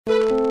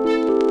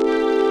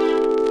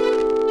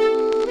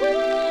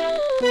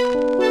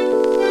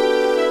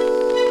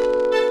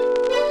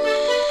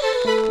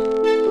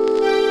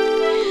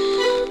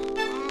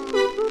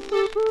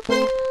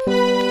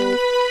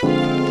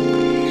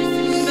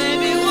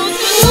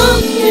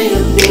day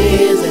of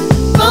beers and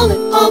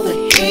rolling over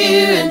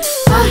here, and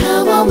I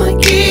have all my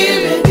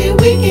gear. Maybe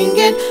we can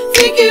get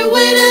freaky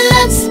with it.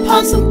 Let's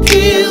pop some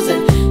pills,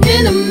 and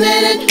in a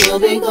minute we'll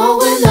be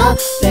going up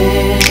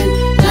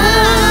and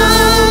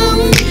down.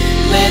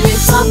 Maybe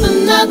pop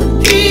another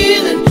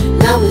pill, and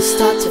now we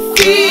start to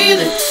feel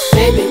it.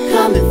 Baby,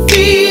 come and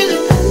feel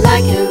it. I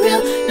like it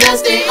real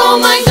nasty. Oh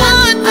my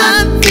God, I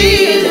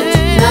feel it.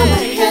 Now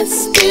my head's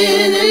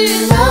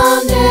spinning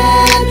round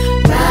and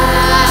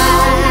round.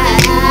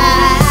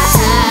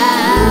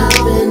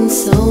 You've been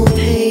so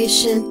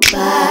patient,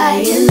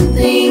 buying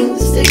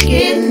things to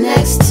get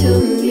next to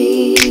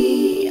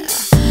me.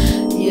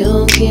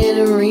 You'll get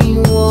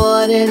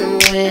rewarded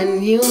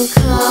when you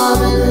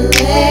come and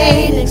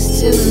lay next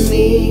to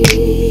me.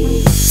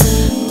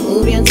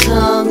 Move your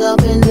tongue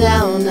up and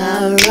down,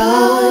 now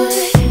roll it.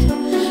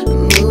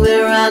 Move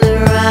it round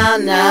and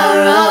round, now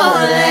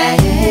roll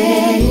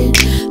it.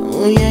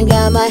 Oh, you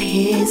got my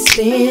head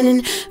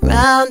spinning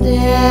round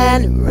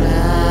and round.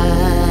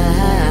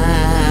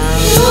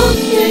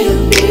 Okay,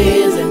 I'm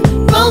busy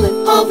rolling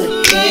over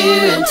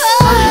here, and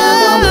I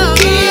have all my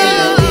gear.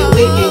 Maybe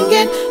we can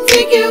get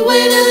freaky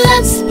with it.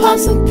 Let's pop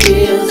some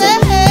pills,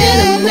 and in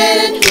a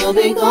minute we'll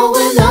be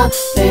going up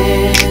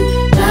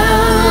and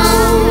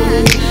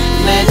down.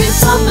 Maybe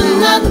pop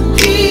another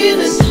pill,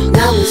 and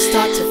now we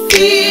start to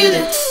feel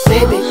it.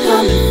 Baby,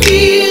 come and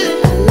feel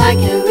it. I like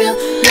it real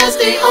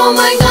nasty. Oh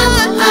my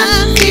God,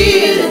 I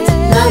feel it.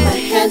 Now my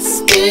head's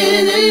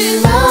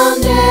spinning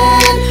round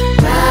and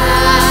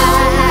round.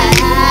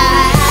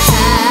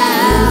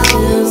 It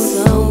feels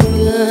so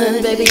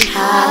good, baby,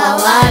 how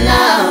I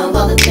love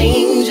all the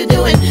things you're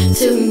doing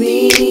to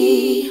me.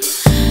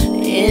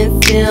 It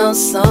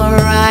feels so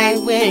right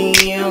when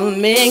you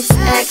mix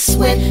X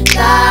with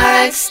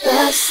our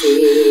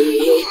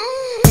ecstasy.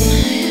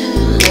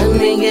 Let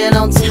me get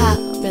on top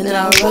and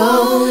I'll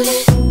roll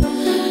it.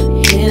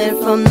 Hit it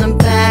from the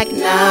back,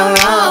 now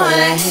roll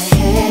it.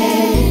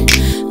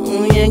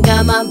 Oh, you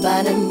got my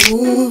body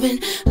moving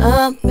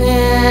up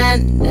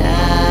and down.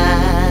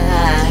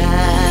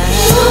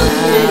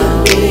 Okay,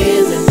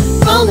 busy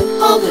rolling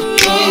over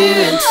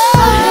here, and I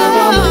have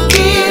all my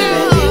gear.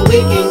 Maybe we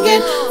can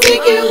get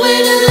freaky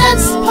with it.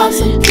 Let's pop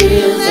some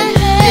pills, and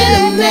in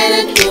a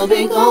minute we'll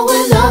be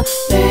going up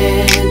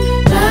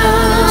and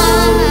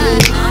down.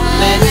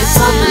 Maybe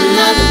pop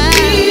another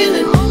pill,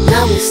 and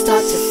now we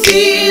start to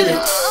feel it.